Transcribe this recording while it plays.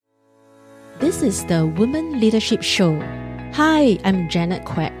This is the Women Leadership Show. Hi, I'm Janet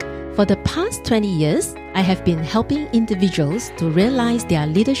Quek. For the past 20 years, I have been helping individuals to realize their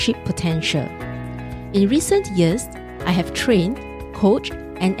leadership potential. In recent years, I have trained, coached,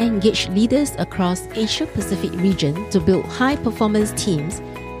 and engaged leaders across Asia-Pacific region to build high-performance teams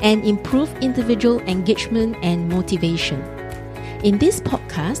and improve individual engagement and motivation. In this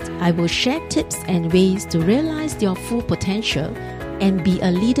podcast, I will share tips and ways to realize your full potential and be a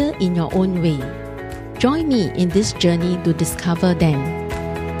leader in your own way. Join me in this journey to discover them.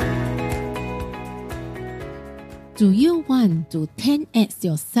 Do you want to 10x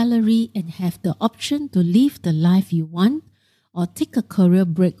your salary and have the option to live the life you want, or take a career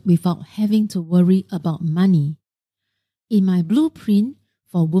break without having to worry about money? In my Blueprint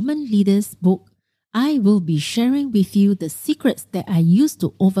for Women Leaders book, I will be sharing with you the secrets that I used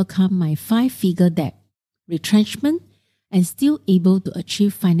to overcome my 5-figure debt, retrenchment, and still able to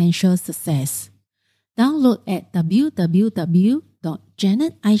achieve financial success. Download at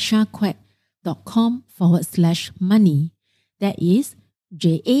www.janetaishaquek.com/money. That is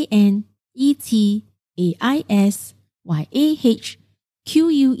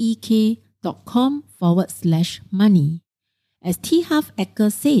JANETAISHAQUEK.com/money. As T. Harv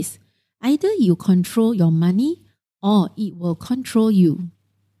Eker says, either you control your money or it will control you.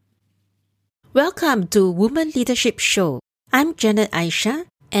 Welcome to Women Leadership Show. I'm Janet Aisha,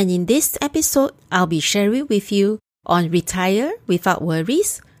 and in this episode, I'll be sharing with you on Retire Without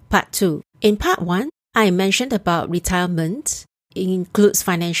Worries, Part 2. In Part 1, I mentioned about retirement. It includes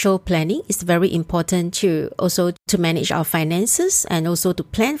financial planning. It's very important to manage our finances and also to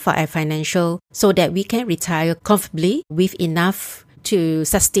plan for our financial so that we can retire comfortably with enough to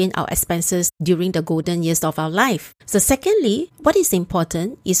sustain our expenses during the golden years of our life. So secondly, what is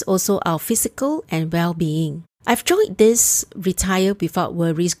important is also our physical and well-being. I've joined this Retire Without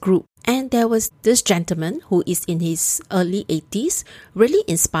Worries group, and there was this gentleman who is in his early 80s, really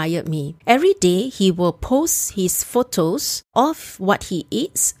inspired me. Every day he will post his photos of what he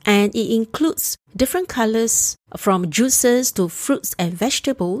eats, and it includes different colors from juices to fruits and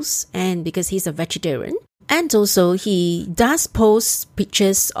vegetables, and because he's a vegetarian. And also, he does post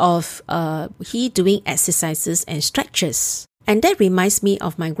pictures of he doing exercises and stretches. And that reminds me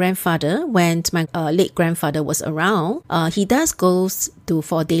of my grandfather. When my late grandfather was around, he does go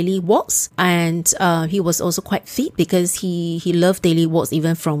for daily walks, and he was also quite fit because he loved daily walks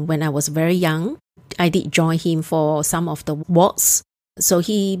even from when I was very young. I did join him for some of the walks. So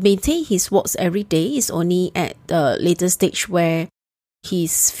he maintained his walks every day. It's only at the later stage where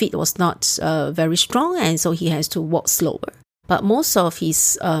his feet was not very strong, and so he has to walk slower. But most of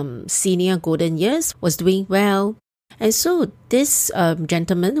his senior golden years was doing well. And so this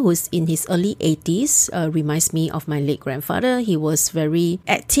gentleman who is in his early 80s reminds me of my late grandfather. He was very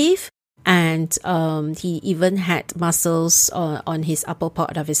active, and he even had muscles on his upper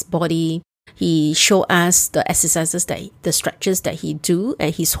part of his body. He showed us the exercises, the stretches that he do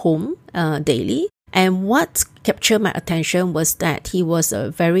at his home daily. And what captured my attention was that he was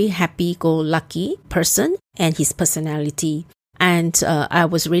a very happy-go-lucky person and his personality. And I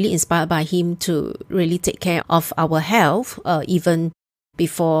was really inspired by him to really take care of our health even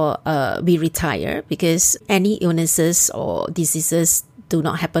before we retire, because any illnesses or diseases do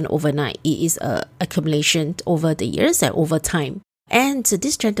not happen overnight. It is an accumulation over the years and over time. And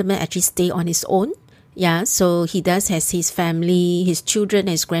this gentleman actually stayed on his own. Yeah, so he does has his family, his children,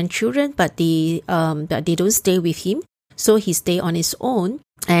 his grandchildren, but they don't stay with him. So he stayed on his own,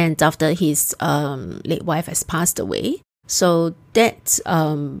 and after his late wife has passed away. So that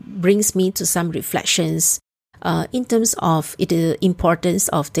brings me to some reflections in terms of the importance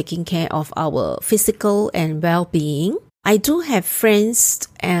of taking care of our physical and well-being. I do have friends,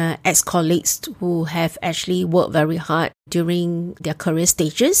 ex-colleagues who have actually worked very hard during their career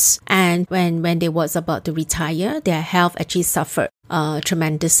stages, and when they was about to retire, their health actually suffered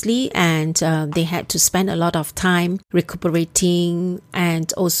tremendously, and they had to spend a lot of time recuperating,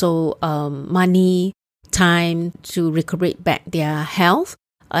 and also money, time to recuperate back their health.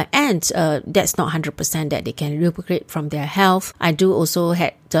 And that's not 100% that they can recuperate from their health. I do also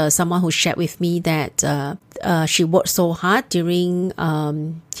had someone who shared with me that she worked so hard during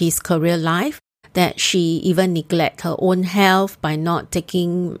his career life that she even neglect her own health by not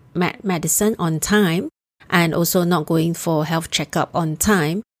taking medicine on time, and also not going for health checkup on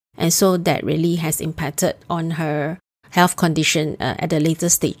time. And so that really has impacted on her health condition at a later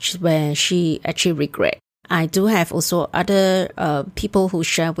stage where she actually regret. I do have also other people who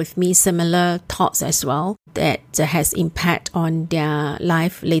share with me similar thoughts as well, that has impact on their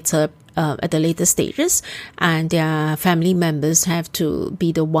life later at the later stages, and their family members have to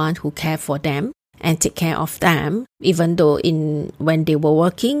be the one who care for them and take care of them, even though when they were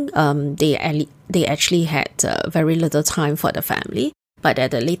working, they actually had very little time for the family. But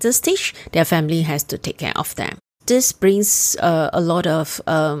at the later stage, their family has to take care of them. This brings a lot of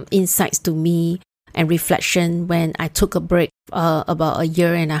insights to me and reflection when I took a break, about a 1.5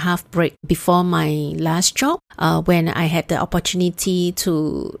 year break before my last job, when I had the opportunity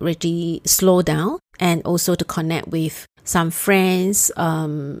to really slow down and also to connect with some friends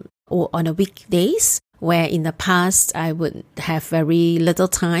or on the weekdays, where in the past I would have very little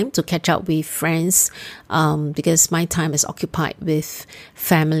time to catch up with friends because my time is occupied with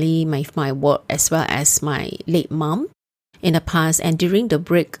family, my work, as well as my late mom in the past. And during the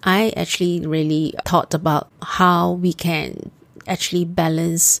break, I actually really thought about how we can actually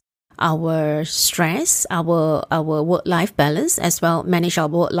balance our stress, our work-life balance, as well manage our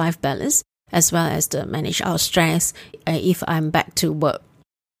work-life balance, as well as to manage our stress if I'm back to work.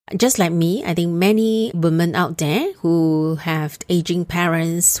 Just like me, I think many women out there who have aging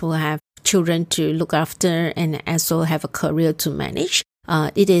parents, who have children to look after, and also have a career to manage,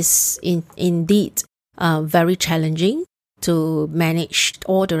 it is indeed very challenging to manage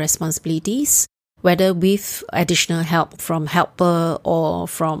all the responsibilities, whether with additional help from helper or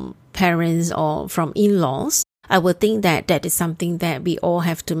from parents or from in-laws. I would think that is something that we all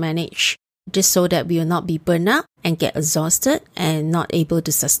have to manage, just so that we will not be burned out and get exhausted and not able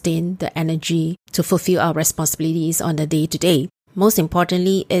to sustain the energy to fulfill our responsibilities on the day-to-day. Most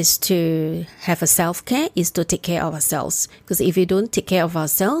importantly is to have a self-care, is to take care of ourselves. Because if we don't take care of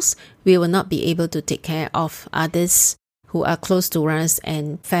ourselves, we will not be able to take care of others who are close to us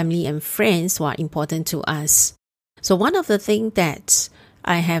and family and friends who are important to us. So one of the things that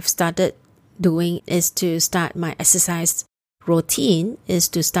I have started doing is to start my exercise routine, is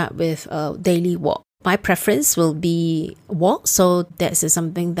to start with a daily walk. My preference will be walk, so that's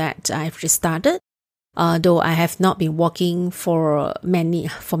something that I've just started. Though I have not been walking for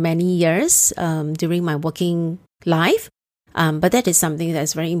many years during my working life, but that is something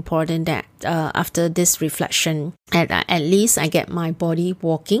that's very important, that after this reflection, at least I get my body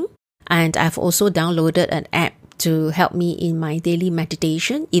walking. And I've also downloaded an app to help me in my daily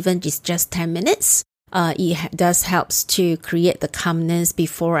meditation, even if it's just 10 minutes. It does helps to create the calmness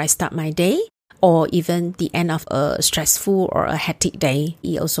before I start my day, or even the end of a stressful or a hectic day.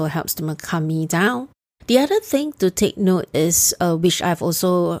 It also helps to calm me down. The other thing to take note is, which I've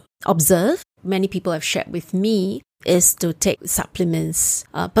also observed, many people have shared with me, is to take supplements.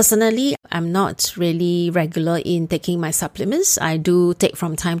 Personally, I'm not really regular in taking my supplements. I do take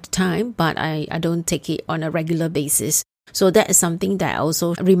from time to time, but I don't take it on a regular basis. So that is something that I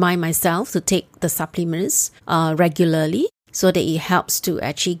also remind myself to take the supplements regularly, so that it helps to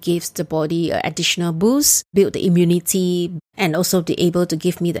actually give the body an additional boost, build the immunity, and also be able to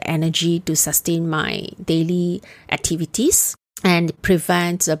give me the energy to sustain my daily activities and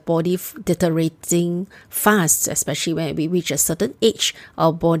prevent the body deteriorating fast, especially when we reach a certain age.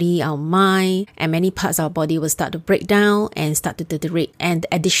 Our body, our mind, and many parts of our body will start to break down and start to deteriorate, and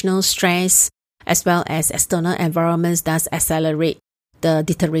additional stress as well as external environments does accelerate the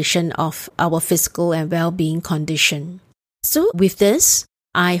deterioration of our physical and well-being condition. So with this,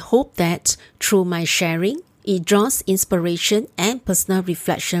 I hope that through my sharing, it draws inspiration and personal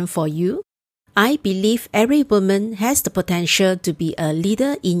reflection for you. I believe every woman has the potential to be a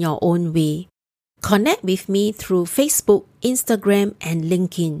leader in your own way. Connect with me through Facebook, Instagram, and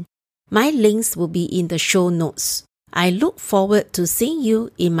LinkedIn. My links will be in the show notes. I look forward to seeing you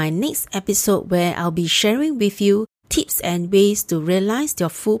in my next episode, where I'll be sharing with you tips and ways to realize your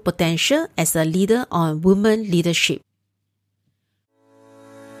full potential as a leader on women leadership.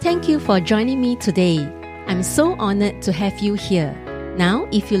 Thank you for joining me today. I'm so honored to have you here. Now,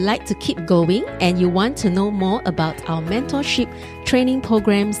 if you'd like to keep going and you want to know more about our mentorship, training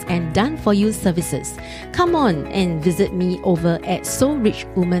programs, and done-for-you services, come on and visit me over at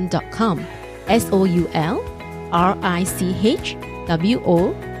soulrichwoman.com.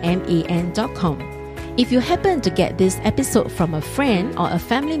 soulrichwoman.com. If you happen to get this episode from a friend or a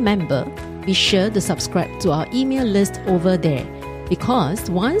family member, be sure to subscribe to our email list over there, because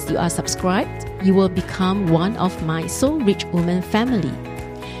once you are subscribed, you will become one of my Soul Rich Woman family.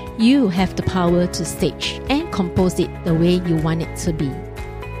 You have the power to stage and compose it the way you want it to be.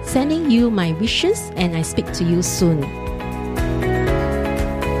 Sending you my wishes, and I speak to you soon.